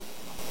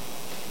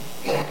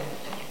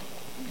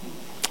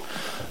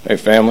Hey,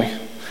 family.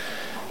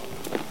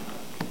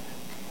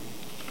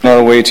 On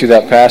our way to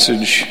that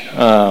passage,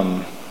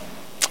 I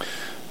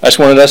just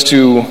wanted us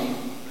to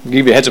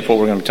give you a heads up what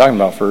we're going to be talking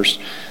about first.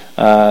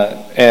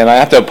 And I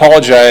have to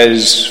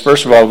apologize,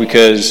 first of all,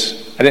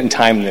 because I didn't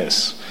time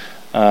this.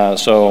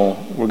 So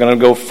we're going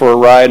to go for a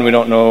ride, and we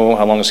don't know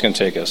how long it's going to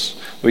take us.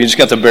 But you just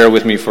got to bear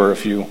with me for a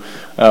few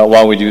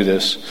while we do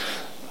this.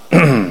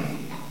 Well,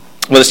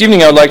 this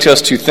evening I would like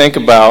us to think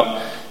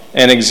about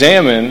and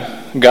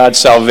examine God's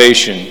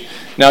salvation.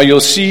 Now,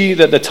 you'll see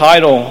that the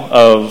title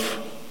of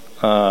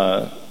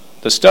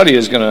the study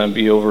is going to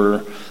be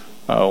over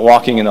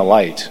walking in the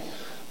light.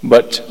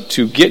 But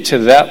to get to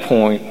that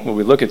point, when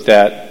we look at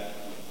that,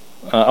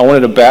 I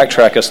wanted to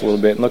backtrack us a little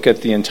bit and look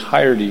at the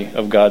entirety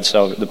of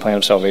the plan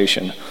of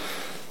salvation.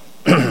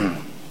 And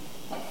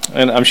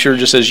I'm sure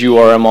just as you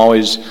are, I'm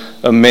always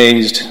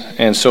amazed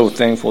and so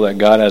thankful that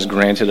God has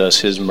granted us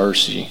His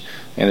mercy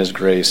and His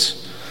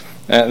grace.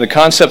 And the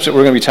concepts that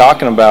we're going to be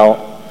talking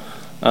about,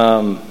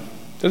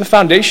 they're the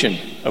foundation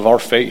of our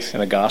faith in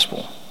the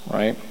gospel,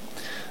 right?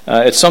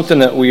 It's something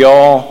that we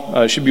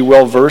all should be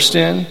well versed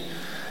in,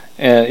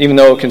 and even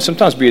though it can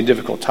sometimes be a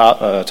difficult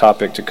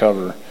topic to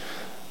cover.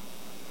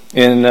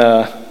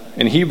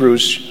 In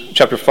Hebrews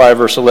chapter 5,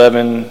 verse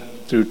 11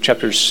 through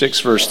chapter 6,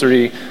 verse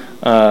 3,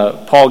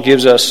 Paul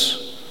gives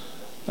us,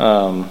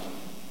 and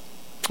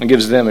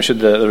gives them,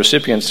 the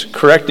recipients,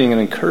 correcting and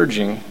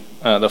encouraging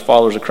the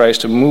followers of Christ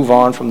to move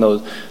on from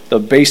the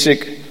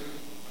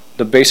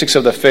basics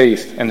of the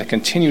faith and to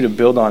continue to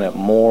build on it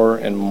more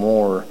and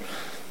more.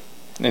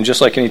 And just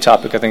like any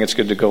topic, I think it's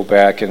good to go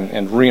back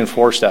and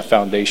reinforce that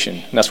foundation.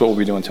 And that's what we'll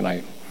be doing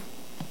tonight.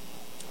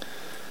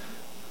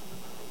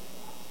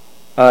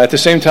 At the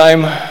same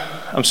time,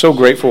 I'm so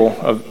grateful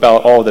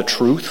about all the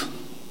truth,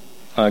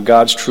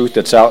 God's truth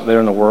that's out there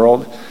in the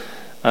world.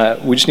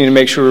 We just need to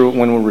make sure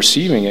when we're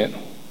receiving it,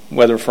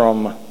 whether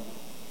from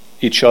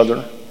each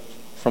other,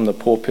 from the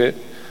pulpit,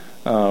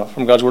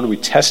 from God's Word, we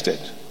test it,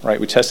 right?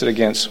 We test it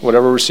against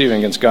whatever we're receiving,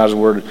 against God's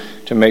Word,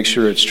 to make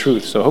sure it's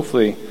truth. So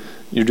hopefully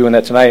you're doing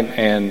that tonight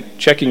and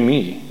checking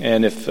me.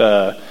 And if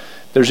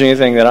there's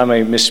anything that I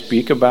may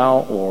misspeak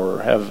about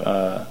or have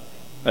a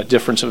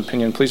difference of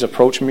opinion, please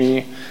approach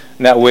me.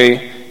 And that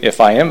way,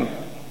 if I am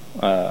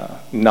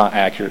not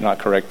accurate, not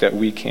correct, that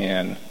we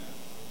can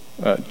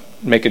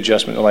make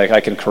adjustment. Like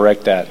I can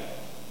correct that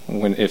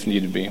if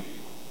needed be.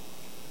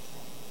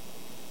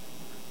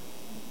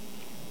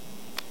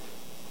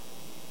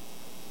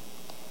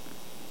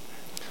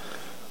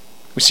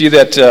 We see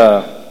that.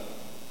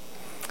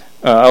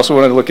 I also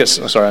want to look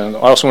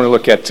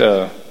at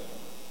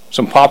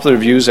some popular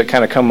views that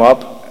kind of come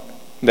up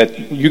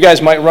that you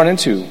guys might run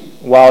into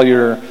while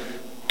you're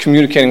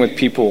communicating with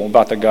people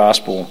about the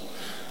gospel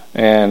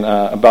and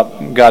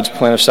about God's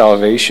plan of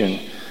salvation,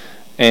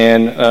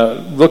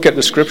 and look at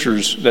the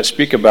scriptures that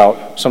speak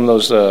about some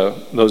of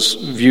those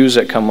views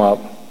that come up.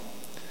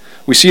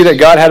 We see that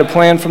God had a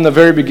plan from the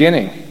very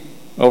beginning,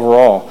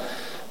 overall,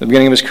 the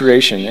beginning of His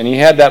creation, and He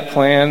had that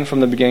plan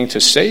from the beginning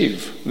to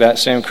save that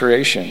same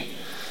creation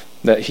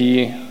that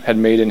He had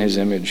made in His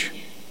image.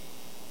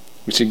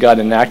 We see God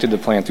enacted the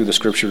plan through the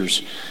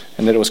scriptures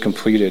and that it was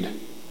completed.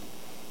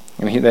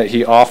 And that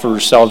He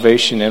offers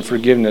salvation and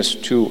forgiveness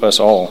to us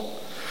all.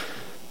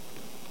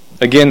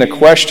 Again, the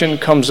question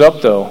comes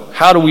up, though,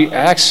 how do we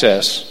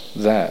access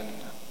that?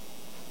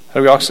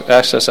 How do we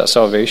access that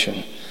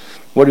salvation?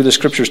 What do the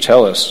scriptures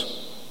tell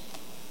us?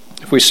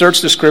 If we search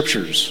the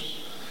scriptures,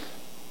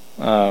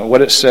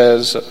 what it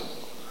says,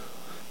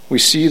 we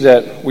see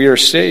that we are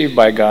saved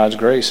by God's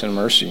grace and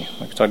mercy,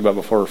 like we talked about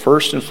before,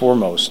 first and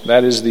foremost.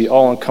 That is the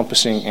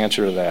all-encompassing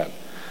answer to that.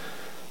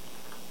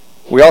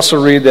 We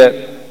also read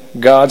that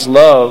God's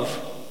love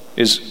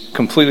is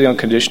completely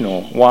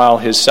unconditional, while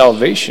His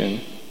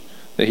salvation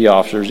that He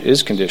offers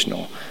is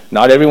conditional.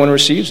 Not everyone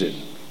receives it.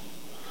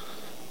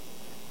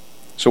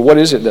 So what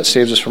is it that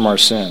saves us from our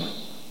sin?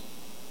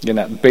 Again,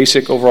 that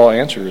basic overall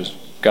answer is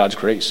God's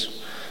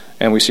grace.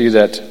 And we see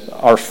that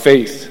our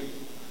faith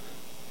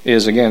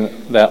is,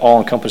 again, that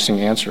all-encompassing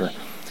answer.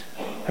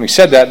 Having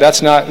said that,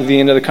 that's not the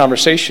end of the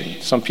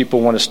conversation. Some people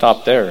want to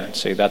stop there and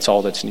say that's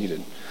all that's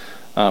needed.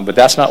 But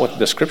that's not what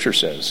the Scripture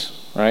says,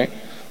 right?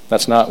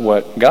 That's not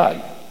what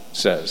God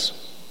says.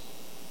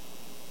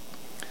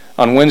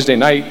 On Wednesday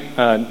night,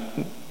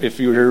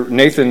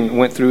 Nathan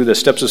went through the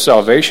steps of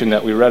salvation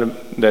that we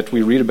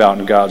read about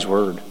in God's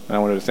Word. And I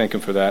wanted to thank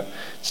him for that.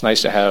 It's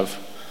nice to have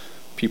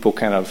people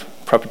kind of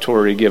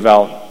preparatory give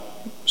out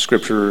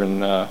Scripture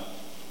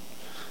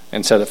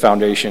and set a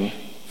foundation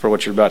for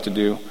what you're about to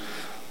do.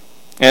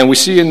 And we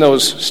see in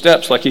those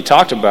steps, like he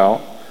talked about,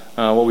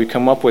 what we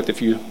come up with,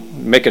 if you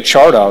make a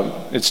chart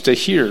out, it's to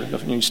hear.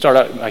 You start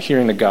out by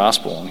hearing the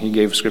gospel, and he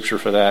gave scripture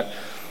for that.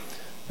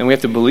 And we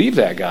have to believe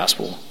that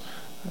gospel.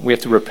 We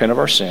have to repent of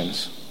our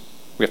sins.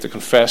 We have to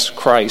confess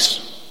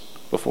Christ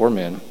before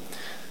men.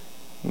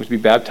 We have to be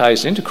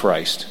baptized into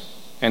Christ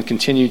and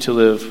continue to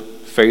live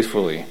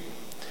faithfully.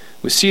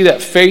 We see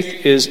that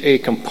faith is a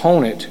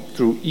component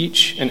through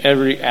each and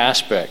every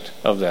aspect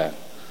of that.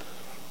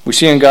 We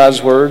see in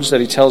God's words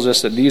that he tells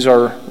us that these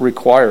are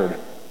required.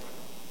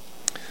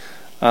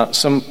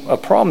 A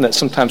problem that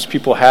sometimes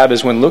people have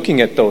is when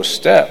looking at those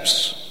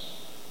steps,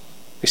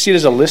 they see it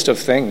as a list of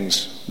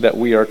things that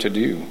we are to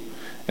do,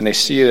 and they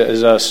see it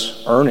as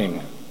us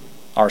earning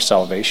our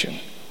salvation.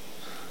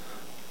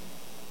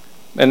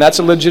 And that's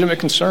a legitimate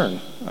concern.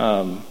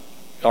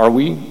 Are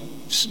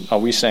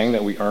we saying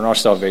that we earn our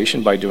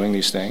salvation by doing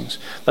these things?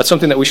 That's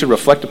something that we should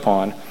reflect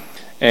upon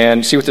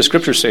and see what the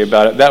scriptures say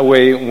about it. That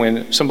way,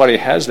 when somebody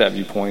has that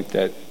viewpoint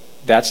that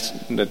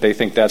they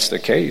think that's the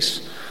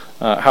case,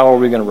 how are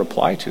we going to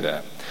reply to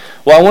that?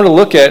 Well, I want to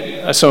look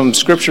at some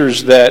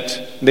scriptures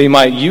that they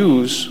might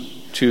use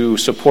to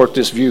support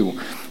this view.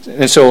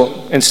 And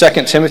so in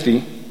 2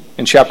 Timothy,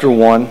 in chapter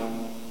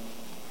 1,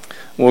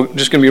 we're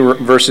just going to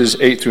be verses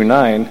 8 through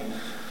 9,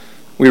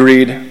 we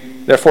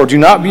read, "Therefore do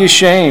not be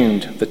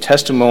ashamed of the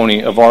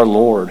testimony of our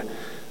Lord,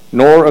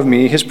 nor of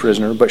me his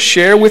prisoner, but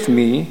share with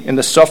me in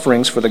the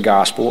sufferings for the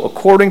gospel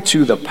according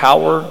to the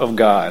power of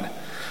God,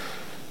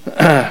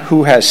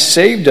 who has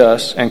saved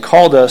us and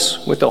called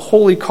us with a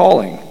holy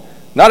calling,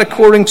 not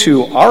according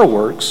to our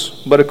works,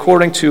 but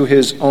according to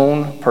his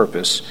own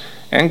purpose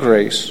and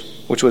grace,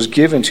 which was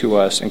given to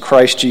us in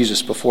Christ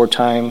Jesus before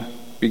time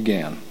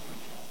began."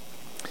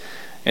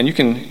 And you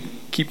can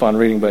keep on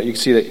reading, but you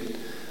can see that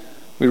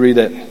we read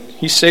that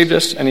he saved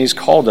us and he's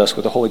called us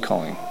with a holy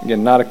calling.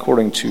 Again, not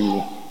according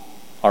to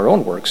our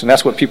own works, and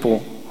that's what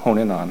people hone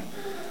in on,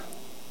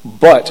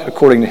 but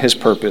according to his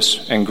purpose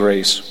and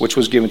grace, which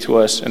was given to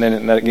us, and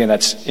then again,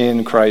 that's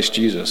in Christ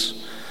Jesus.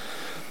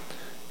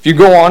 If you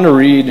go on to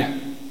read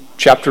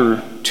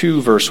chapter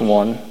 2, verse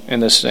 1 in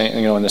the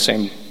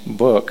same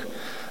book,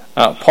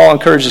 Paul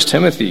encourages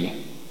Timothy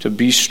to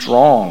be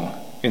strong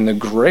in the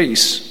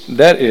grace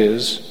that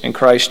is in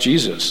Christ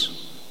Jesus.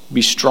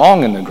 Be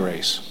strong in the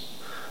grace.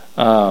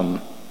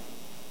 Again,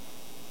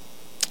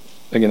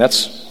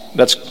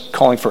 that's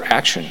calling for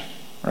action,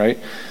 right?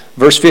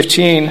 Verse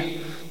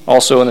 15,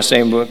 also in the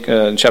same book,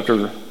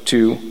 chapter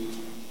 2,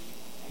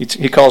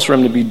 he calls for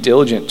him to be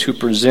diligent to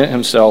present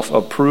himself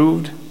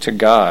approved to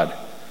God,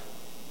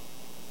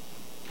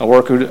 a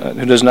worker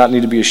who does not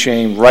need to be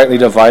ashamed, rightly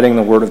dividing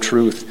the word of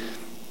truth.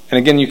 And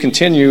again, you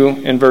continue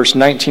in verse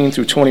 19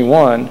 through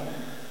 21,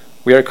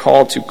 we are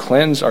called to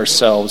cleanse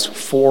ourselves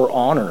for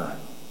honor,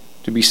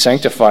 to be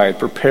sanctified,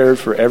 prepared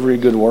for every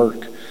good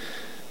work.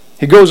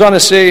 He goes on to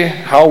say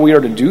how we are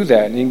to do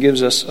that, and he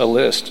gives us a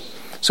list.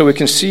 So we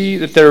can see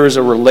that there is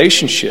a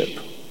relationship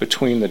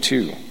between the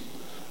two.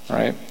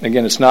 Right?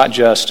 Again, it's not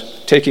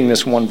just taking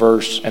this one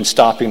verse and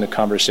stopping the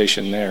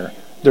conversation there.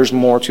 There's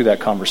more to that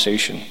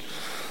conversation.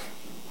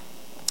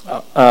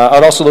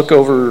 I'd also look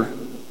over,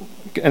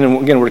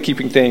 and again, we're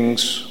keeping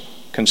things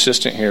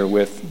consistent here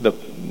with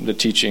the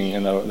teaching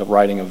and the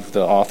writing of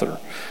the author,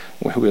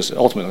 who is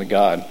ultimately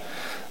God.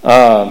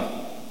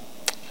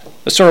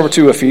 Let's turn over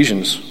to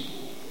Ephesians.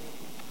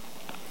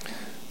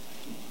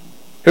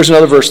 Here's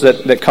another verse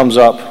that comes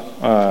up,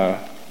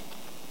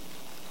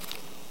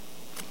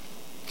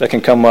 that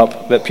can come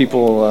up, that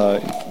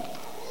people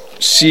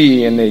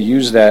see and they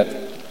use that.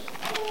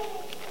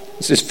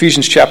 It's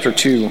Ephesians chapter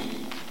 2.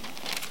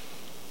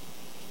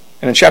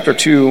 And in chapter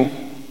 2,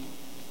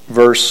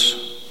 verse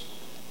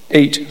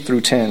 8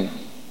 through 10.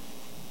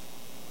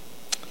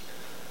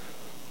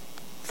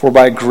 "For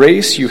by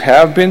grace you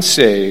have been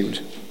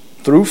saved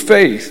through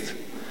faith,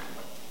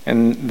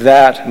 and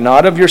that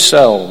not of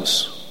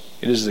yourselves,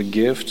 it is the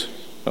gift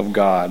of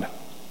God,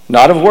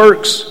 not of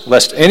works,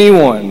 lest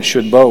anyone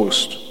should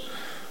boast.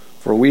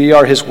 For we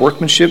are his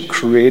workmanship,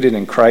 created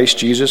in Christ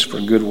Jesus for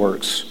good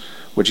works,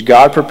 which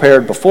God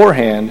prepared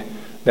beforehand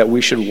that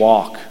we should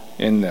walk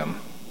in them."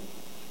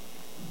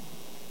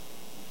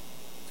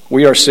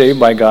 We are saved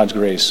by God's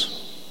grace,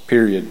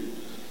 period.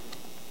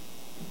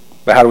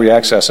 But how do we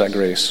access that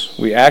grace?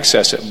 We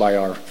access it by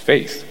our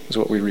faith, is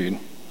what we read.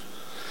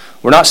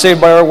 We're not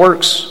saved by our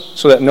works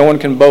so that no one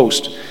can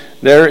boast.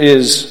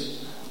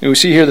 We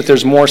see here that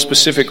there's more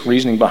specific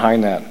reasoning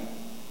behind that.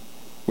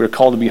 We're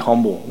called to be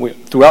humble.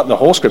 Throughout the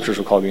whole scriptures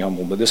we're called to be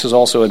humble, but this is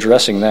also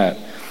addressing that.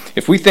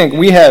 If we think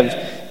we have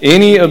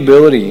any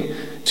ability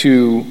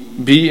to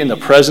be in the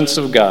presence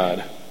of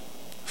God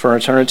for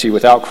eternity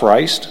without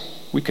Christ,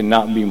 we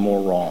cannot be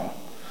more wrong.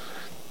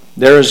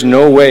 There is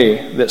no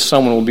way that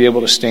someone will be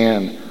able to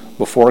stand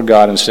before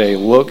God and say,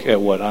 "Look at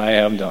what I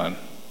have done."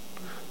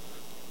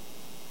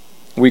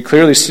 We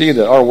clearly see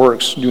that our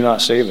works do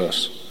not save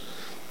us.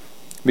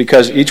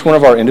 Because each one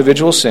of our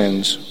individual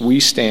sins,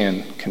 we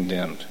stand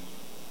condemned.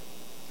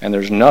 And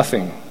there's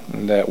nothing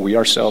that we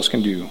ourselves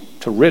can do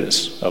to rid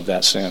us of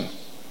that sin.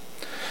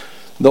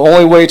 The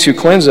only way to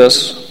cleanse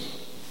us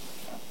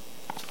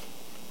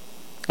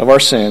of our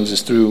sins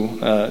is through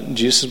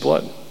Jesus'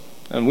 blood.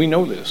 And we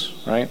know this,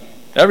 right?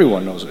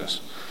 Everyone knows this.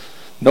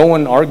 No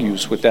one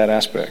argues with that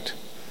aspect.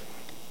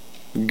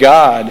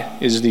 God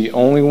is the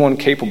only one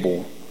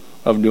capable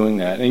of doing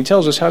that. And he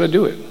tells us how to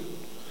do it.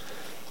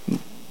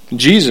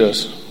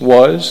 Jesus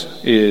was,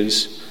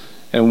 is,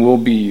 and will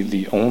be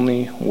the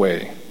only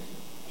way.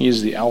 He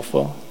is the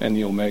Alpha and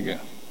the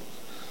Omega.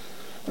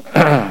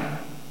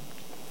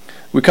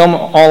 We come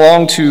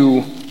along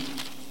to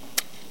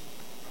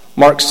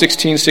Mark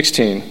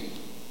 16:16,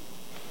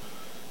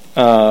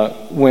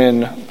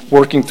 when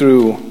working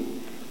through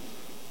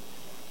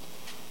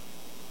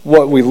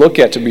what we look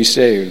at to be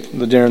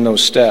saved during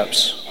those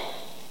steps.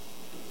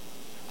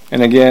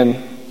 And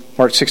again,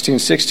 Mark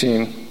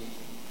 16:16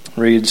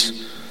 reads,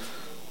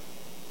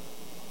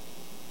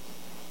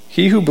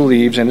 "He who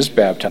believes and is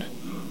baptized."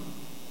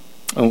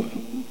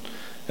 And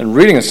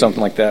reading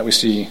something like that, we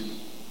see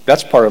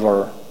that's part of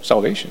our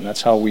salvation.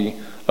 That's how we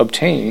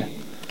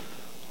obtain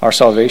our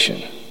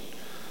salvation.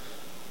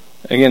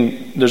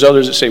 Again, there's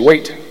others that say,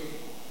 wait,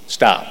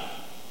 stop.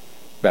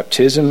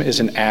 Baptism is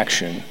an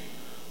action,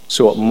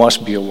 so it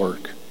must be a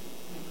work.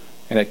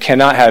 And it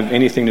cannot have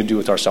anything to do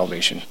with our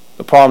salvation.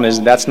 The problem is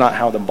that's not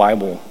how the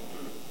Bible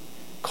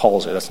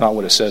calls it. That's not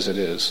what it says it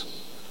is.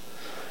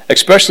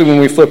 Especially when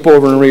we flip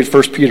over and read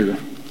 1 Peter.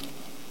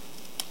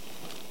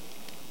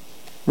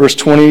 Verse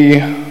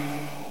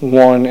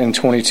 21 and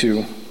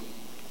 22.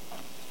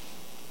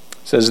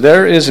 Says,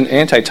 "There is an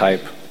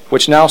antitype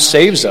which now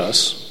saves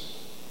us,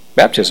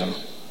 baptism,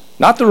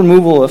 not the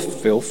removal of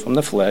filth from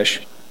the flesh.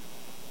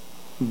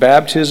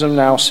 Baptism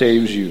now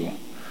saves you."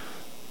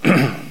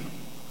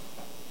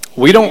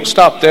 We don't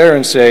stop there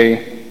and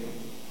say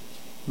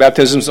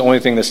baptism is the only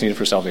thing that's needed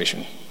for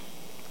salvation,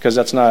 because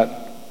that's not.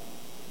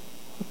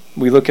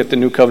 We look at the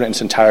new covenant in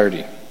its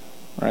entirety,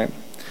 right?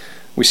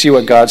 We see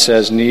what God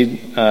says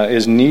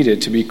is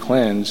needed to be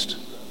cleansed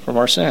from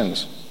our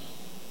sins.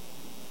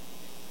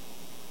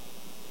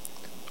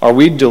 Are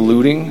we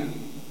diluting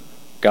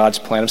God's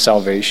plan of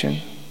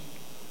salvation?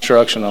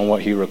 Instruction on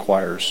what he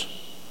requires.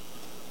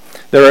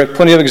 There are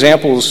plenty of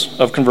examples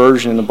of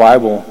conversion in the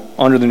Bible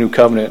under the new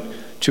covenant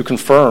to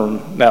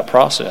confirm that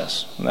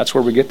process, and that's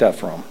where we get that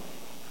from.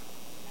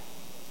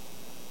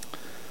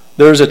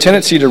 There's a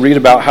tendency to read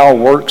about how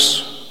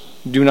works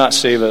do not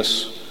save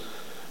us,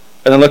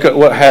 and then look at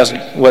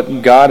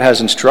what God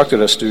has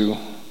instructed us to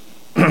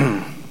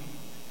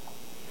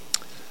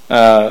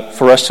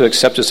for us to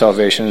accept his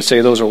salvation and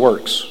say those are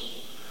works.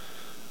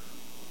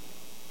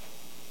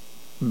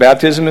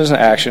 Baptism is an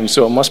action,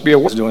 so it must be a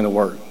work doing the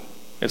work.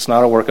 It's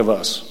not a work of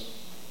us.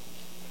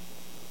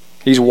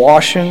 He's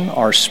washing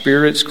our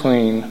spirits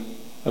clean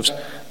of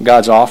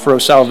God's offer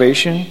of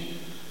salvation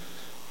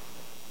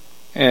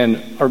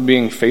and are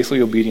being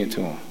faithfully obedient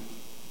to him.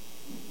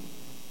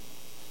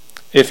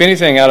 If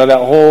anything, out of that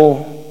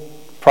whole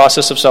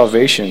process of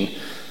salvation,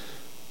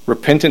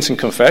 repentance and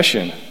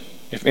confession,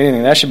 if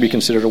anything, that should be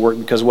considered a work,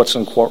 because what's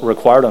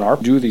required on our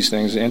do these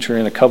things, enter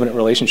in a covenant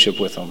relationship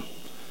with him.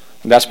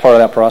 And that's part of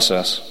that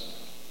process.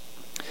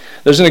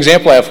 There's an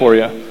example I have for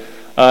you,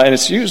 and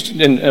it's used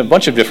in a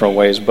bunch of different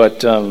ways,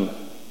 but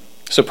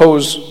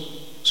suppose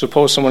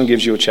someone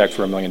gives you a check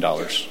for $1 million.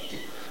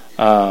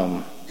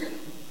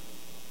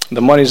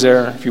 The money's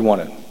there if you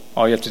want it.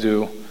 All you have to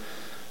do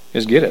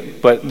is get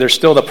it. But there's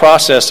still the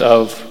process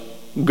of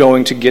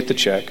going to get the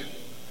check,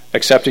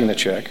 accepting the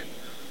check,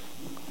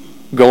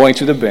 going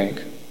to the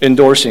bank,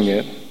 endorsing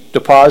it,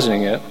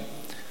 depositing it.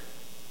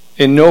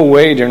 In no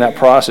way during that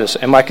process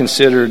am I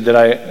considered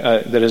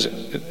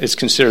it's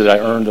considered that I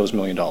earned those $1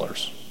 million,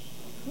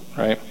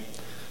 right?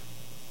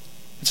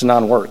 It's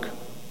non-work.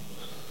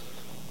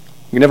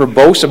 You never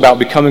boast about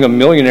becoming a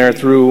millionaire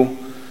through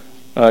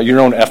your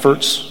own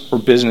efforts or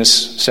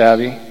business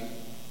savvy.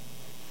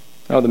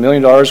 No, the $1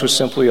 million was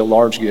simply a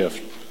large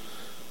gift,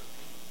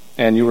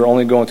 and you were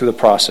only going through the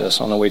process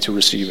on the way to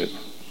receive it.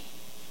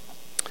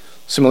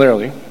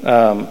 Similarly,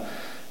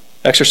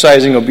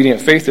 exercising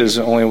obedient faith is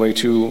the only way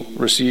to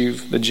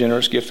receive the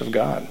generous gift of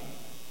God.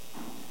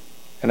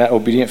 And that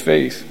obedient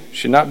faith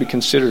should not be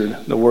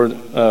considered the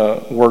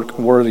work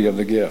worthy of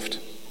the gift.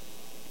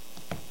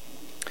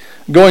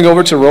 Going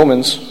over to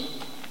Romans,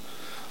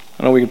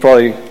 I know we could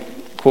probably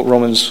quote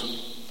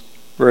Romans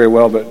very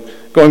well, but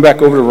going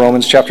back over to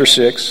Romans chapter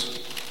 6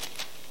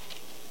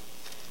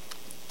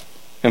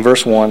 and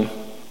verse 1,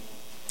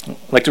 I'd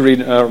like to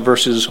read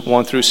verses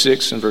 1 through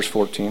 6 and verse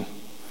 14.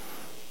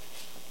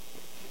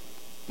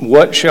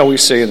 "What shall we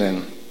say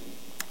then?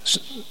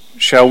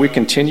 Shall we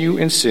continue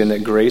in sin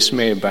that grace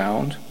may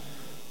abound?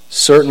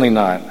 Certainly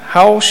not.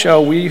 How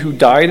shall we who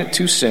died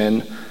to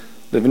sin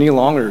live any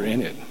longer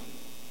in it?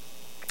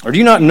 Or do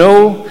you not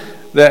know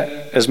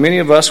that as many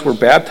of us were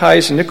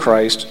baptized into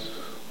Christ,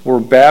 were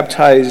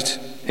baptized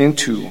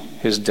into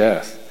his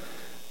death?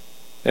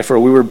 Therefore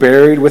we were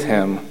buried with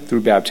him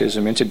through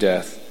baptism into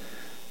death,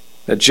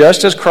 that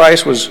just as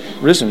Christ was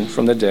risen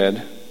from the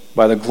dead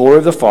by the glory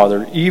of the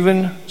Father,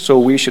 even so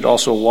we should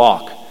also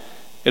walk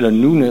in a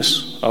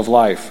newness of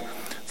life.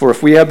 For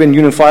if we have been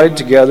unified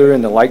together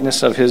in the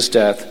likeness of his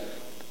death,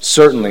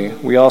 certainly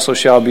we also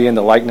shall be in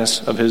the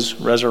likeness of his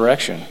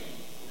resurrection.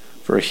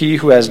 For he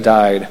who has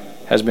died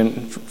has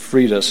been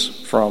freed us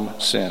from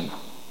sin."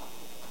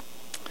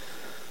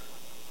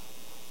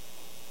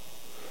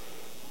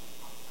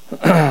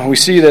 We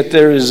see that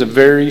there is a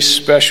very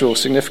special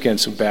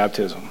significance of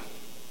baptism.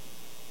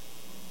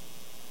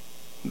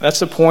 That's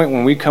the point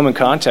when we come in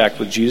contact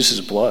with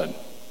Jesus' blood.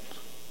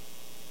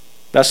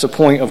 That's the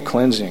point of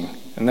cleansing.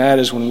 And and that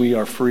is when we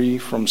are free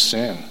from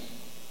sin.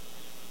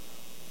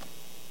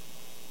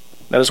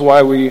 That is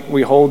why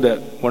we hold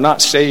that we're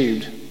not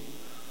saved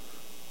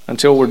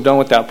until we're done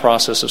with that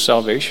process of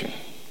salvation.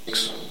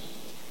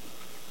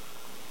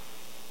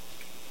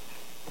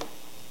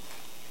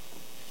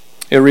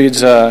 It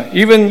reads,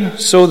 even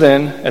so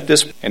then, at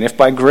this, and if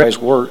by grace,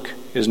 work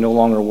is no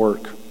longer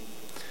work.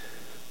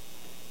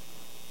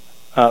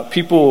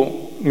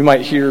 You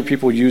might hear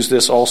people use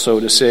this also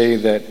to say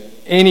that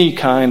any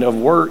kind of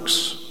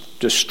works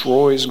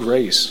destroys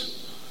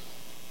grace.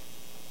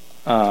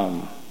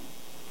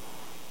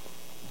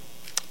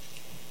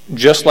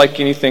 Just like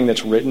anything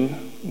that's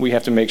written, we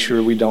have to make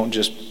sure we don't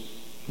just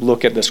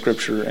look at the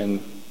scripture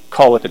and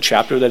call it the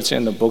chapter that it's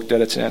in, the book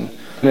that it's in.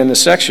 And in the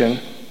section,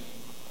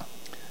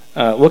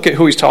 look at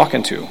who he's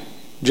talking to.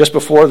 Just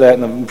before that,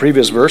 in the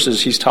previous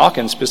verses, he's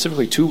talking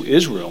specifically to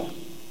Israel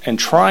and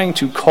trying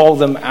to call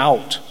them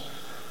out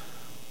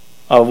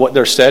of what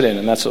they're set in,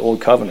 and that's the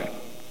Old Covenant.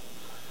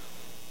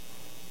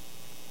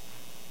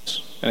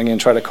 And again,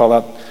 try to call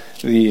out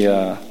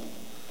the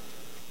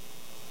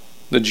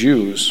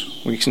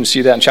Jews. We can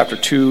see that in chapter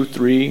 2,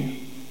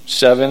 3,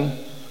 7,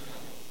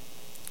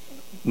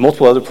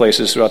 multiple other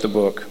places throughout the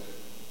book.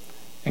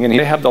 Again,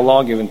 they have the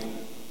law given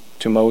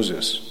to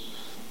Moses.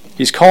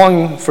 He's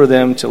calling for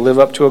them to live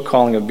up to a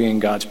calling of being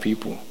God's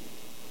people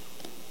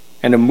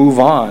and to move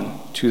on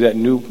to that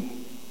new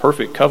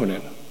perfect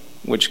covenant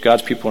which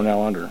God's people are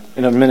now under.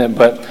 In a minute,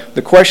 but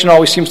the question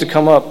always seems to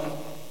come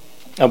up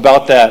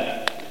about that,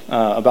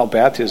 about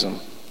baptism.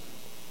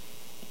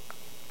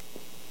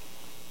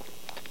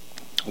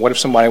 What if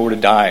somebody were to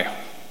die?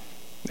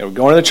 They were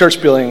going to the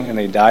church building and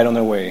they died on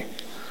their way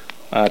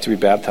to be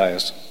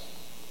baptized.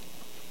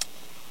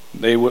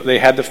 They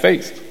had the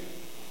faith,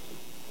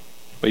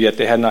 but yet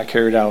they had not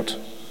carried out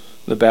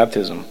the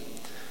baptism.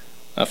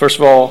 First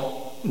of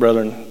all,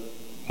 brethren,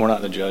 we're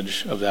not the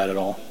judge of that at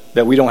all.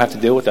 That we don't have to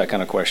deal with that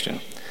kind of question.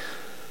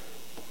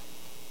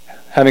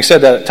 Having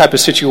said that type of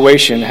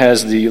situation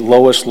has the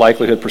lowest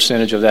likelihood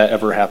percentage of that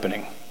ever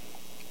happening.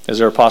 Is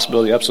there a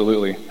possibility?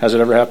 Absolutely. Has it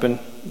ever happened?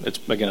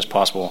 It's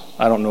possible.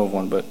 I don't know of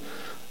one, but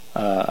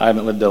I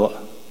haven't lived a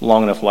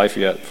long enough life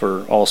yet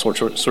for all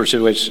sorts of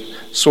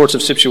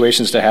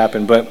situations to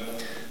happen. But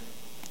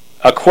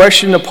a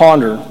question to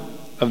ponder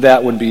of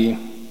that would be,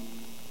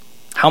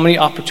 how many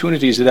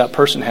opportunities did that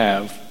person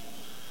have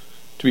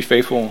to be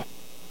faithful?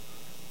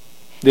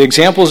 The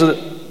examples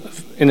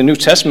in the New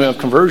Testament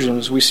of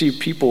conversions, we see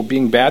people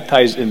being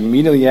baptized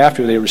immediately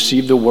after they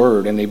receive the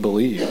word and they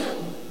believe.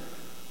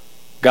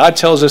 God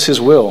tells us his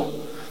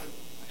will,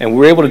 and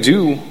we're able to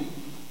do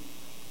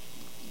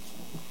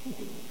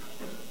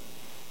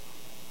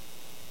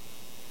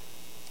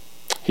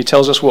he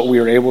tells us what we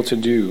are able to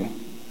do,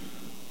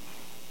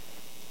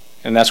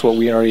 and that's what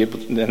we are able,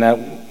 and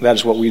that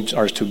is what we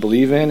are to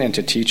believe in and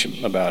to teach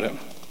about it. And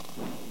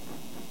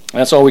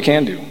that's all we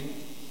can do.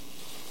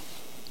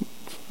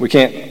 We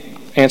can't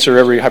answer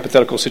every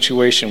hypothetical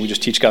situation. We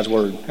just teach God's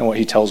word and what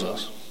he tells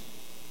us.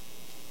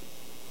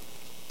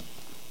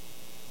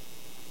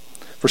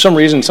 For some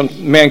reason,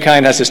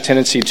 mankind has this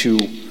tendency to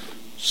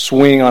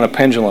swing on a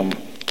pendulum,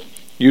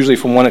 usually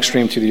from one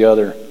extreme to the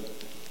other.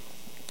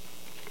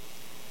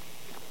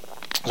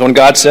 So when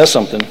God says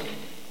something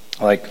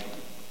like,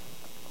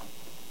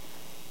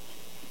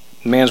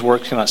 man's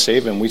work cannot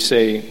save him, we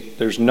say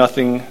there's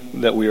nothing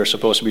that we are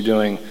supposed to be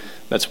doing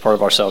that's part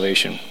of our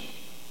salvation,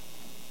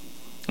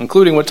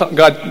 including what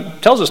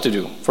God tells us to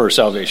do for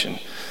salvation.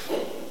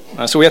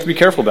 So we have to be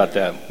careful about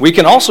that. We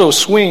can also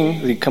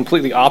swing the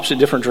completely opposite,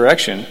 different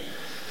direction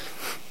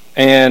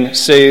and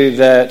say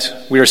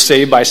that we are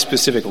saved by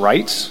specific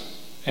rites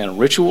and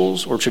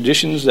rituals or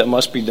traditions that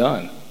must be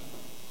done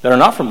that are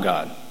not from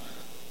God.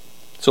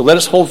 So let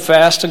us hold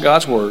fast to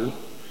God's word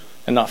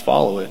and not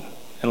follow it,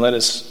 and let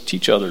us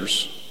teach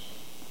others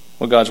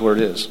what God's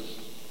word is.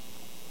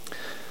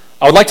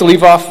 I would like to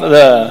leave off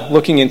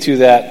looking into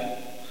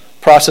that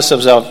process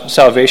of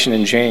salvation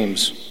in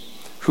James,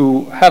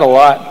 who had a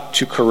lot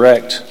to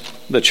correct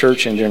the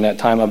church in during that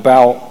time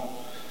about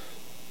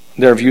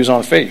their views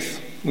on faith.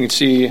 You can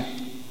see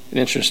an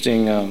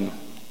interesting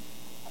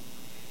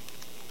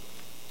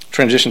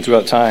transition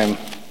throughout time.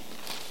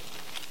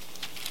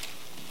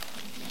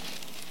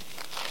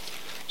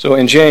 So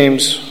in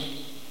James,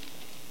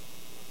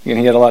 again,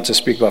 he had a lot to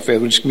speak about faith.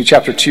 We'll just be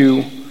chapter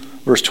 2,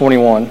 verse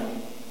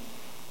 21.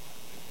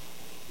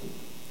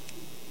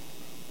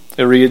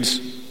 It reads,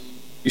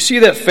 "You see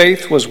that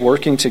faith was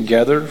working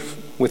together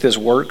with his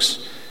works,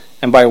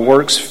 and by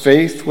works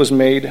faith was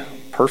made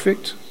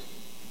perfect.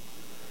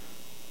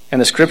 And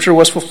the scripture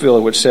was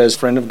fulfilled, which says,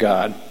 'Friend of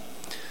God,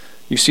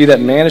 you see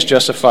that man is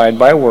justified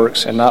by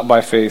works and not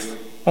by faith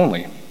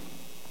only.'"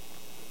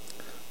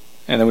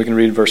 And then we can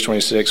read verse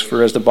 26,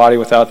 "For as the body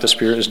without the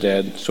spirit is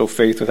dead, so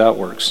faith without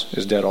works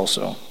is dead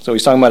also." So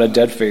he's talking about a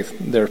dead faith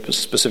there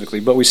specifically.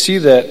 But we see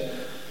that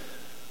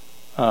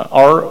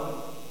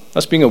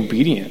us being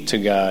obedient to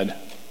God,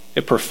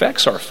 it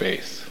perfects our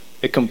faith.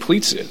 It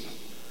completes it.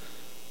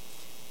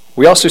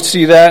 We also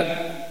see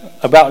that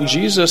about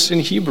Jesus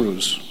in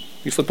Hebrews.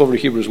 You flip over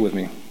to Hebrews with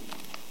me.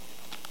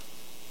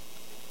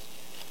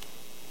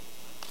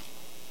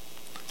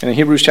 And in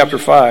Hebrews chapter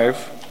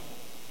 5,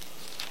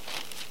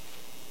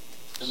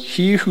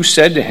 he who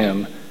said to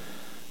him,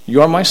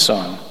 "You are my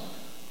son,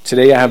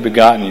 today I have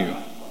begotten you."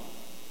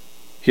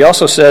 He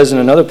also says in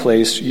another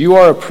place, "You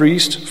are a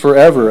priest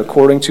forever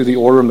according to the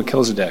order of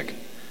Melchizedek,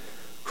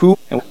 who,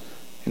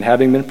 and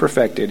having been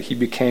perfected, he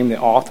became the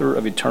author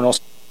of eternal."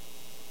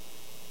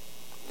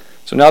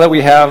 So now that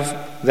we have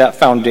that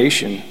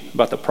foundation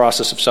about the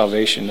process of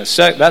salvation, that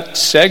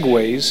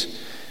segues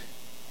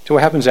to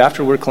what happens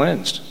after we're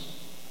cleansed.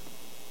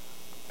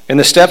 And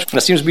the steps,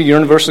 that seems to be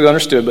universally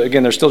understood, but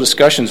again, there's still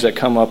discussions that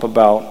come up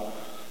about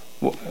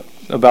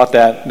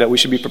that we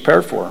should be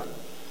prepared for.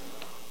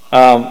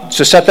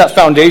 To set that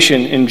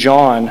foundation in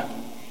John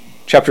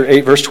chapter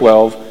 8, verse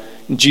 12,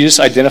 Jesus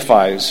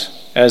identifies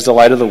as the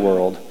light of the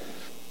world,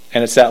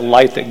 and it's that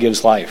light that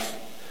gives life.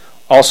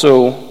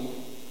 Also,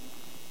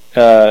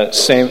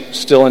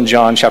 still in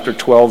John chapter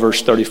 12,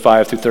 verse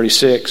 35 through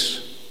 36,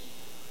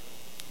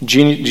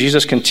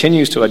 Jesus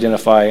continues to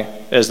identify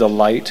as the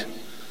light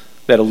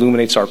that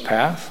illuminates our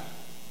path.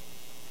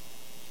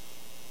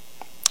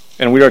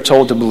 And we are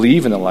told to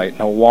believe in the light and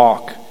to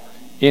walk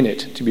in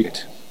it to be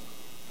it.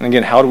 And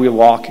again, how do we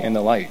walk in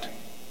the light?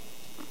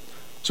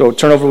 So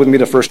turn over with me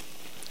to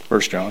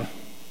 1 John.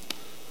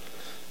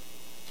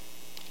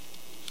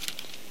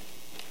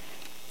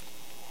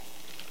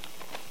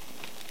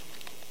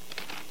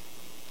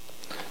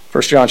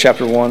 1 John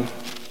chapter 1,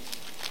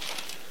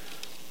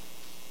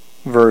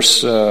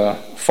 verse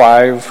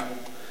 5,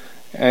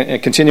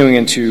 and continuing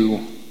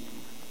into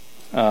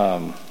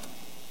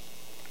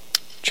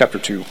chapter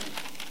 2.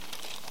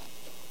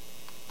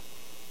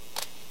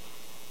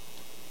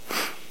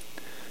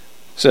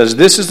 Says,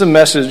 "This is the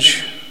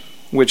message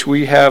which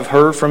we have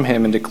heard from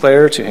him and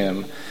declare to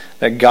him,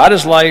 that God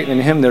is light, and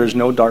in him there is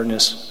no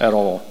darkness at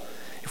all.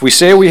 If we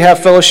say we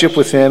have fellowship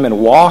with him and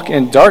walk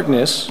in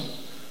darkness,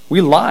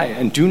 we lie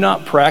and do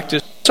not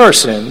practice our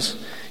sins.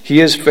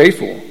 He is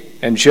faithful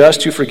and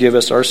just to forgive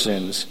us our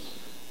sins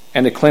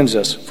and to cleanse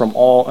us from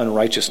all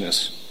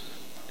unrighteousness.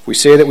 If we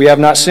say that we have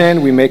not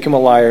sinned, we make him a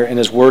liar, and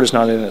his word is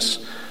not in us.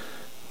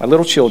 My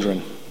little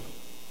children,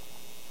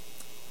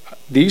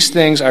 these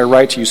things I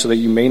write to you so that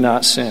you may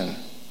not sin.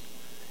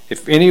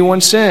 If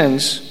anyone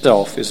sins,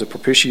 self is a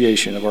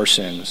propitiation of our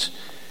sins,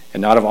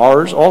 and not of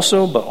ours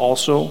also, but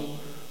also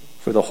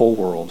for the whole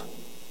world.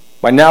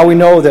 By now we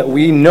know that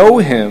we know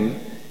him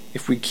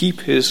if we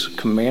keep his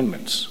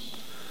commandments.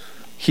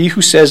 He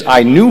who says,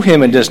 I knew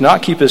him, and does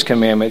not keep his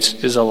commandments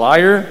is a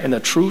liar, and the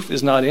truth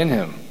is not in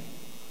him.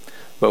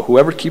 But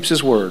whoever keeps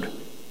his word,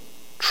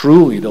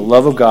 truly the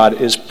love of God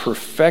is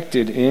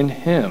perfected in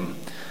him.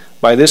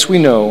 By this we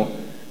know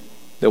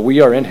that we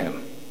are in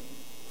him.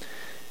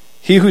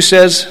 He who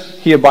says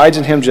he abides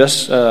in him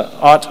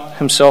ought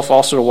himself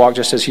also to walk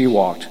just as he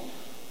walked.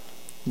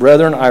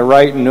 Brethren, I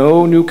write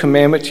no new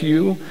commandment to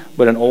you,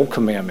 but an old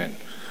commandment,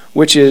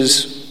 which you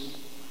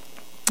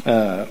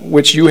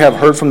have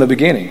heard from the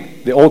beginning.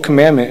 The old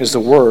commandment is the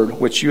word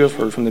which you have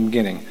heard from the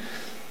beginning.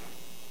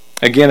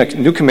 Again, a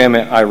new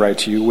commandment I write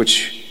to you,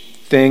 which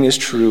thing is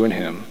true in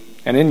him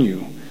and in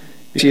you.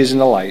 He is in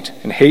the light,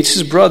 and hates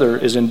his brother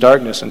is in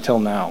darkness until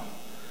now.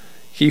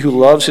 He who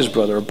loves his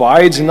brother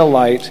abides in the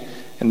light,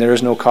 and there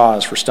is no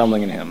cause for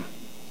stumbling in him.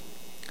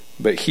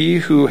 But he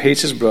who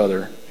hates his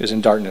brother is in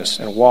darkness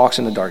and walks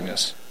in the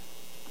darkness.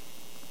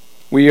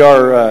 We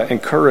are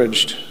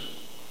encouraged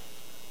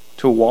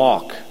to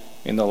walk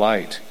in the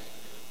light,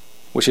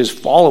 which is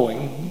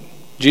following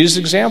Jesus'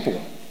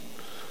 example.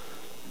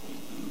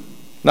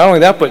 Not only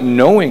that, but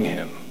knowing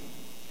him,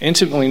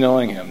 intimately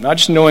knowing him, not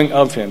just knowing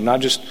of him,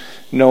 not just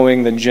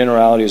knowing the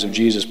generalities of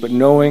Jesus, but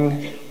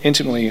knowing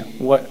intimately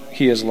what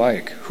he is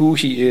like, who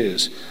he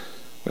is.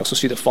 We also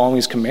see that following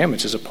his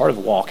commandments is a part of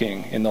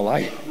walking in the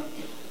light,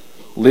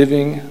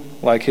 living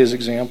like his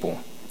example.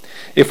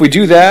 If we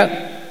do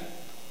that,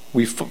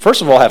 we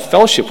first of all have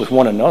fellowship with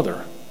one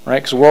another, right?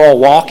 Because we're all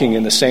walking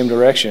in the same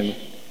direction,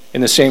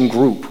 in the same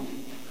group,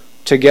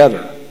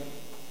 together.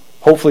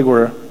 Hopefully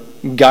we're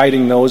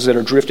guiding those that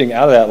are drifting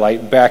out of that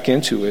light back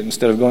into it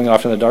instead of going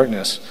off in the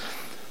darkness.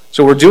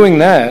 So we're doing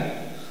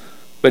that,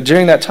 but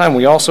during that time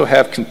we also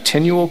have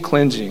continual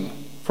cleansing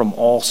from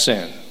all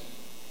sin.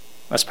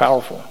 That's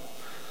powerful,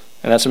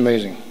 and that's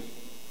amazing.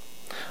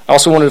 I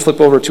also wanted to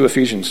flip over to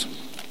Ephesians,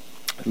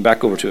 and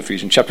back over to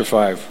Ephesians chapter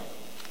 5.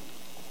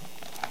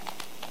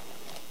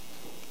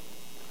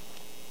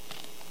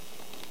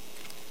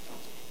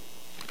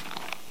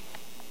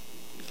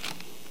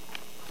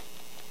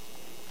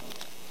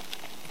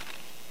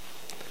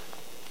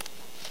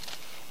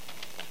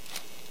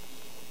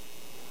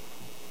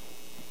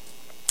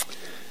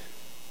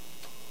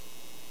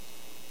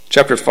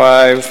 Chapter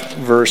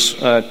 5,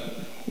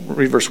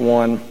 read verse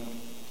 1.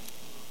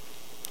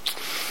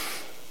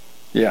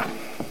 Yeah.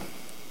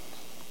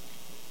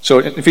 So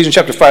Ephesians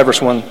chapter 5,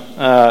 verse 1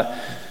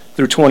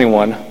 through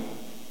 21.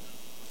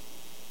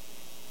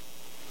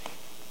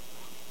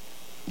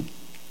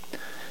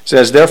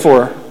 Says,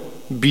 therefore,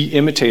 be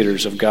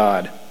imitators of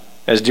God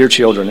as dear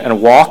children,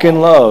 and walk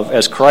in love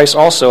as Christ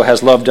also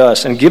has loved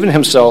us and given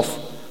himself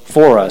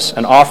for us,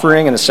 an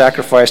offering and a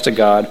sacrifice to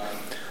God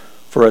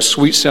for a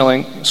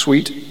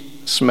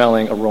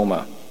sweet-smelling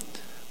aroma.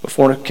 But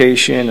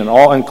fornication and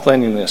all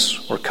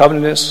uncleanness or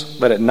covetousness,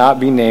 let it not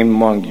be named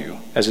among you,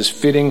 as is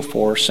fitting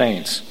for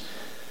saints.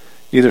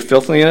 Neither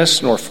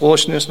filthiness, nor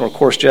foolishness, nor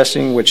coarse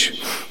jesting,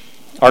 which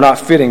are not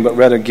fitting, but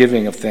rather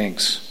giving of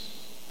thanks.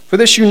 For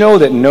this you know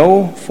that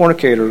no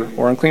fornicator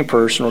or unclean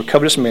person or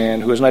covetous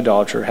man who is an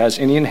idolater has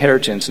any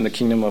inheritance in the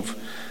kingdom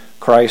of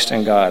Christ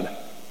and God.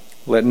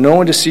 Let no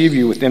one deceive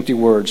you with empty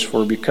words,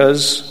 for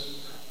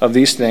because of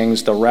these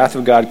things the wrath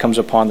of God comes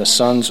upon the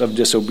sons of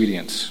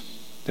disobedience.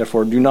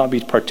 Therefore do not be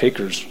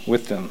partakers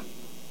with them.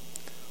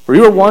 For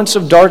you were once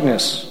of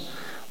darkness,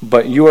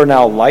 but you are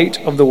now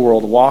light of the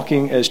world,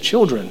 walking as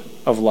children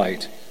of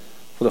light.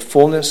 For the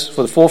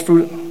full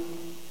fruit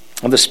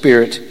of the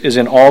Spirit is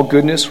in all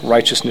goodness,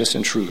 righteousness,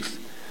 and truth,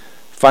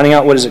 finding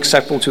out what is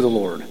acceptable to the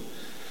Lord.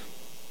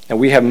 And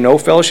we have no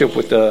fellowship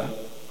with the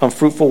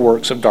unfruitful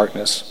works of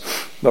darkness,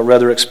 but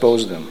rather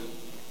expose them.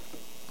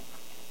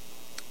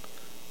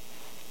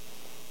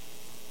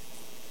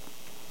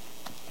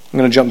 I'm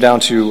going to jump down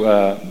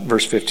to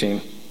verse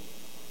 15.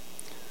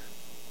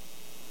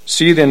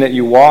 See then that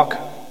you walk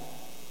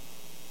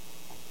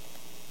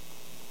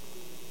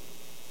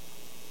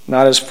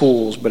not as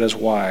fools, but as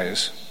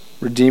wise,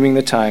 redeeming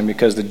the time,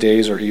 because the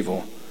days are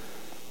evil.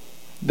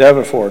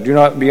 Therefore, do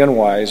not be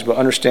unwise, but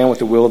understand what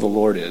the will of the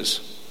Lord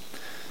is.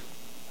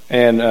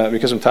 And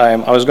because of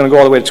time, I was going to go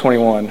all the way to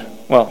 21.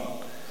 Well,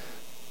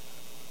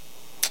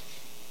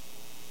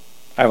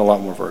 I have a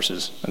lot more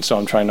verses, and so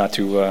I'm trying not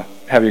to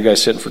have you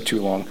guys sitting for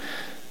too long.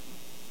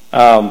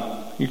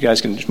 You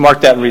guys can just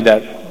mark that and read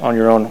that on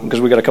your own, because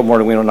we got a couple more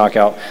that we don't knock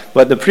out.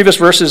 But the previous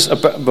verses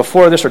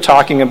before this are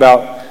talking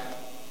about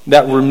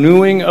that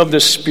renewing of the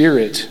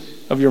spirit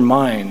of your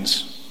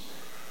minds,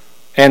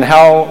 and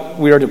how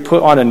we are to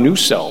put on a new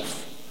self,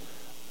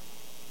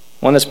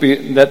 one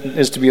that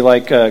is to be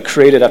like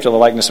created after the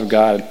likeness of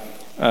God,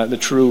 the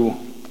true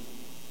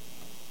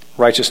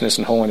righteousness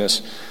and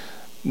holiness.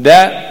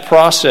 That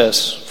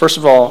process, first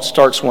of all,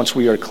 starts once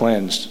we are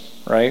cleansed,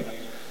 right?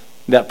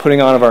 That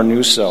putting on of our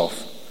new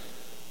self.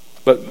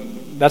 But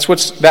that's what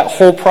that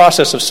whole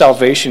process of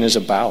salvation is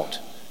about,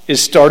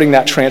 is starting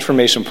that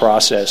transformation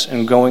process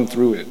and going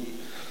through it.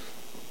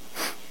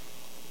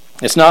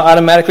 It's not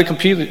automatically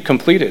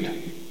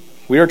completed.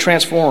 We are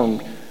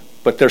transformed,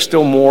 but there's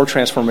still more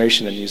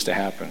transformation that needs to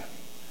happen.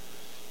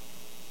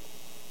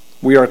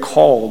 We are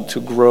called to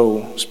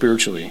grow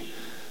spiritually.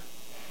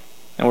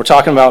 And we're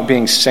talking about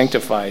being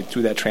sanctified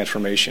through that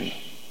transformation.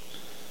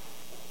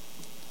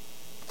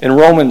 In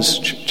Romans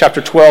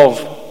chapter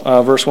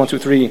 12, verse 1 through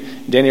 3,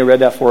 Danny read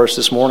that for us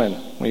this morning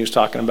when he was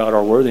talking about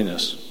our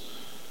worthiness.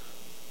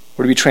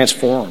 We're to be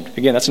transformed.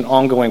 Again, that's an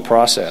ongoing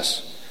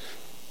process.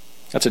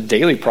 That's a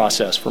daily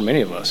process for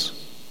many of us,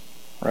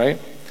 right?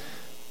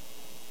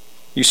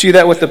 You see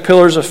that with the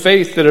pillars of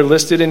faith that are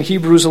listed in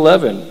Hebrews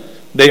 11.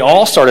 They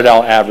all started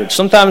out average,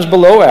 sometimes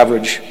below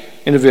average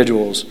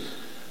individuals.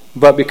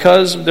 But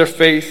because of their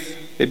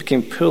faith, they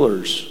became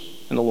pillars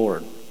in the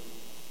Lord.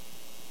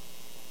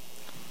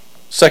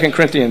 2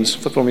 Corinthians,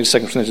 flip over me to 2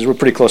 Corinthians. We're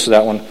pretty close to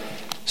that one.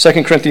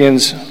 2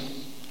 Corinthians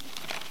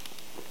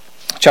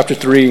chapter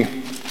 3,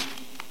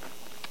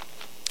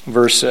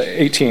 verse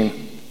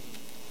 18.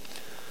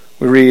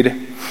 We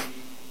read,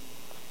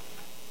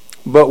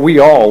 "But we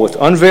all, with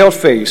unveiled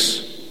face,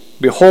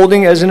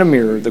 beholding as in a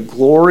mirror the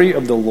glory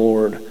of the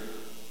Lord,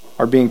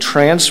 are being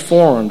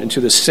transformed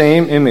into the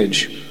same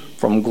image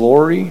from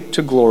glory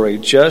to glory,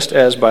 just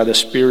as by the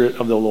Spirit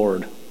of the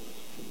Lord."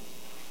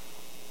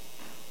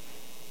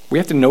 We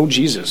have to know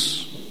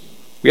Jesus.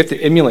 We have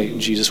to emulate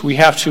Jesus. We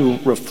have to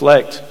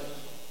reflect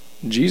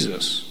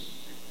Jesus.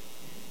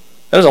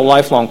 That is a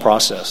lifelong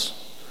process.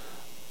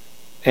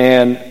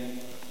 And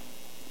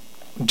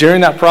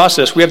during that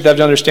process, we have to have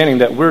the understanding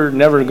that we're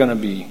never going to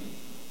be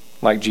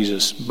like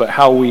Jesus, but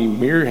how we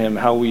mirror him,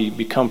 how we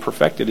become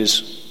perfected,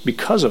 is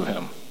because of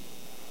him.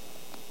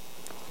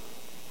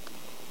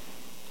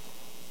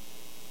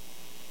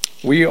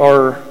 We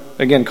are,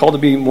 again, called to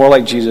be more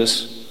like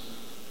Jesus,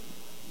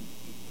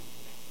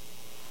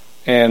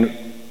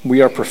 and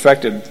we are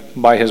perfected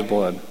by his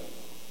blood.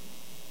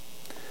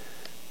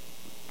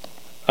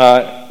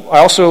 I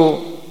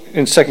also,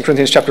 in 2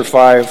 Corinthians chapter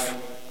 5,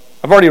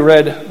 I've already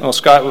read,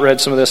 Scott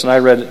read some of this, and I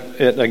read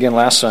it again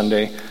last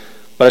Sunday,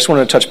 but I just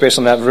wanted to touch base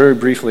on that very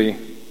briefly.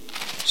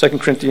 2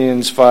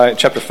 Corinthians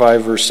chapter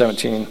 5, verse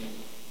 17. It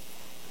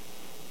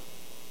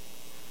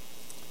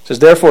says,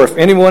 "Therefore, if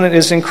anyone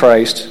is in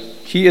Christ,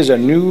 he is a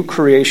new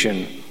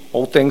creation.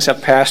 Old things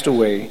have passed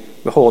away.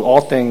 Behold,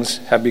 all things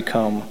have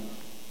become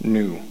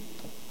new."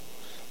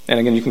 And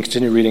again, you can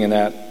continue reading in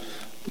that,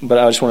 but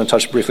I just want to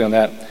touch briefly on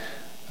that.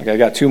 Okay, I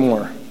got two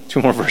more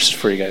verses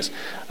for you guys.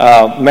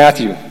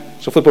 Matthew.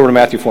 So flip over to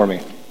Matthew for me.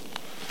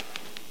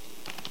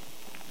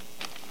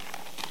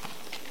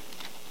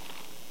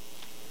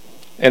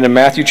 And in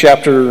Matthew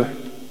chapter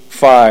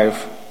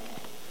 5,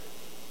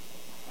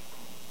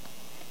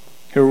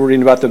 Here we're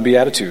reading about the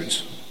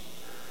Beatitudes.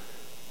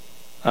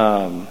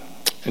 In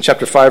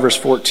chapter 5, verse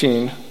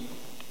 14,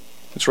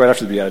 it's right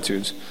after the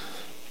Beatitudes.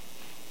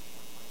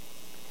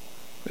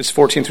 It's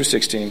 14 through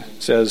 16.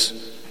 It says,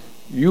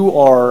 "You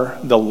are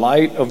the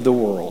light of the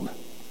world.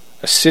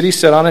 A city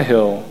set on a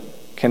hill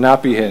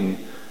cannot be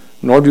hidden,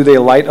 nor do they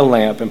light a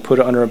lamp and put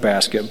it under a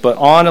basket, but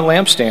on a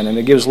lampstand, and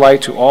it gives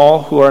light to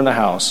all who are in the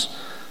house.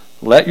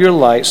 Let your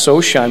light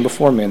so shine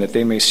before men that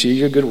they may see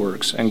your good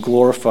works and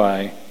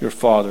glorify your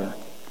Father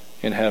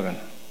in heaven."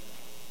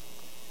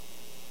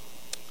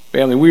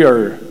 Family,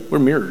 we're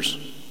mirrors,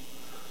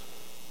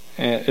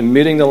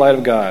 emitting the light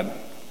of God.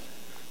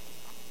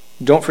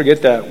 Don't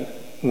forget that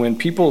when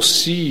people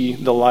see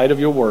the light of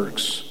your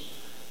works,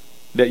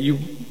 that you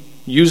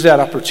use that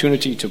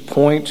opportunity to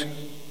point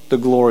the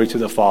glory to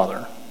the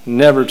Father,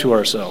 never to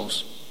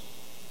ourselves.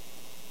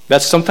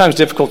 That's sometimes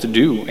difficult to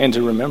do and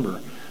to remember,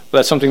 but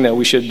that's something that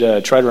we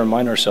should try to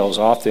remind ourselves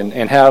often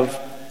and have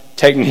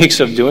techniques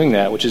of doing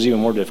that, which is even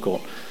more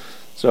difficult.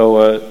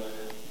 So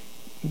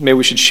maybe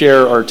we should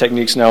share our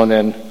techniques now and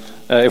then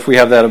if we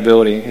have that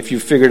ability, if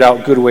you've figured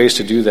out good ways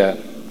to do that.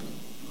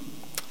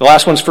 The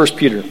last one's 1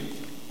 Peter.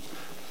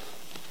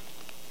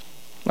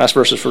 Last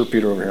verse is 1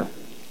 Peter over here,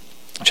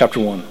 chapter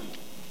 1.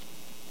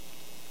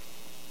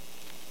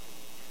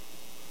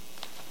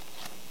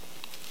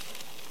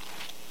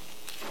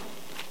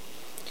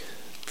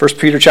 First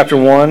Peter chapter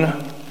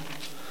 1,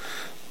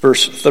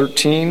 verse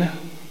 13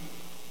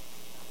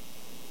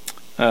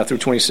 through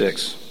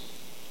 26.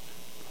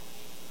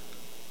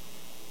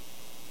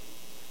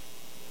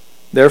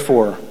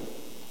 "Therefore,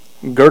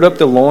 gird up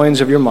the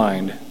loins of your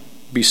mind,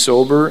 be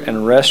sober,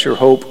 and rest your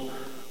hope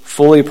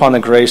fully upon the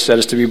grace that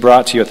is to be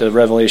brought to you at the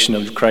revelation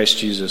of Christ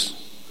Jesus.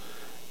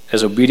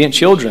 As obedient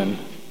children,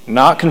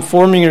 not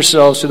conforming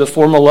yourselves to the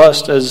former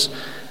lust as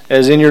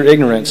in your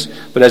ignorance,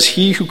 but as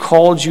he who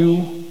called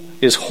you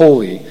is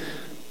holy,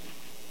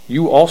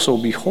 you also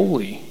be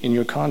holy in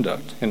your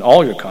conduct, in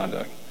all your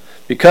conduct.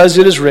 Because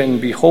it is written,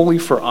 'Be holy,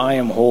 for I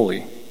am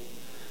holy.'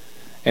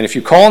 And if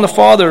you call on the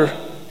Father,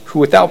 who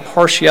without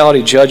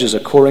partiality judges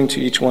according to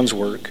each one's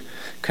work,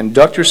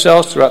 conduct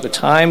yourselves throughout the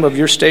time of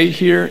your stay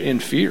here in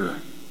fear,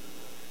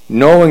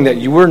 knowing that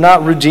you were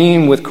not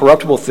redeemed with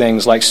corruptible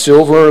things like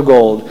silver or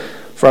gold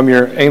from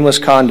your aimless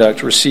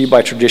conduct received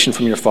by tradition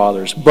from your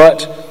fathers,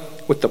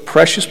 but with the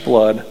precious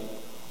blood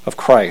of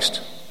Christ,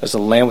 as a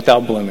lamb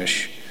without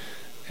blemish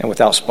and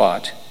without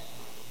spot.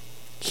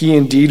 He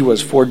indeed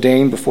was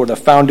foreordained before the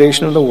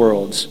foundation of the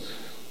worlds,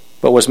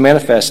 but was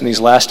manifest in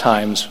these last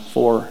times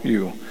for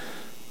you,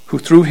 who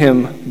through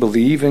him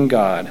believe in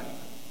God,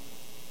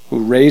 who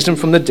raised him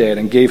from the dead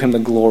and gave him the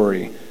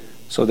glory,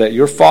 so that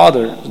your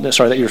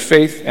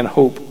faith and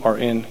hope are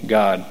in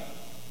God.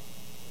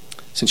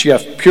 Since you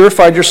have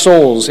purified your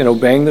souls in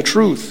obeying the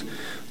truth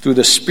through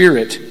the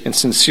Spirit and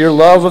sincere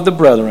love of the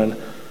brethren,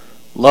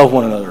 love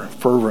one another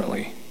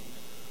fervently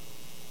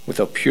with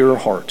a pure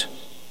heart,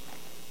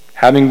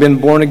 having been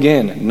born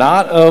again,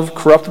 not of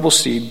corruptible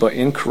seed, but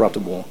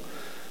incorruptible,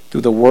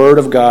 through the word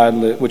of God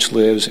which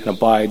lives and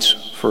abides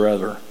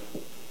forever."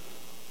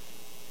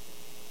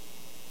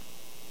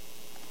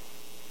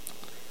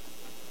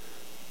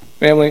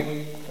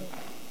 Family,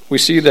 we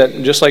see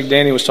that just like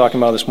Danny was talking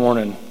about this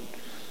morning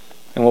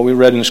and what we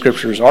read in the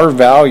scriptures, our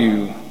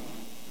value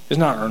is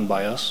not earned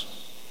by us.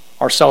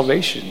 Our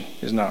salvation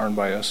is not earned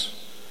by us.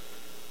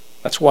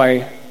 That's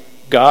why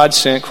God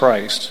sent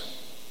Christ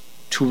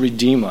to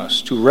redeem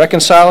us, to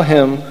reconcile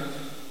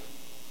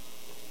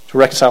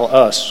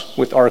us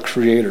with our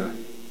Creator.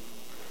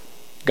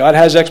 God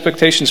has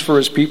expectations for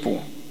his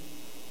people.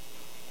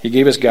 He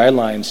gave us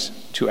guidelines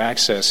to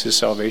access his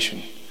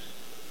salvation.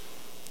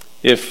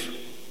 If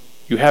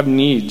you have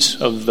needs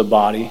of the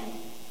body,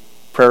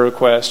 prayer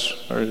requests,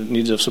 or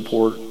needs of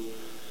support,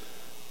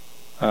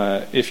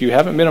 if you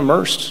haven't been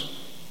immersed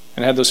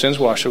and had those sins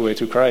washed away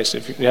through Christ,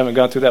 if you haven't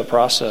gone through that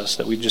process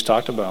that we just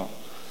talked about,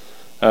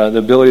 the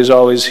ability is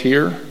always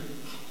here.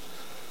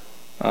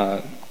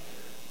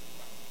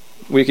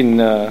 We can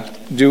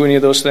do any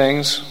of those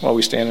things while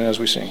we stand and as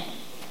we sing.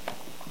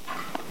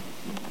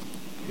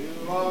 You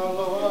are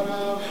Lord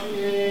of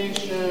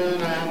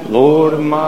creation and Lord of my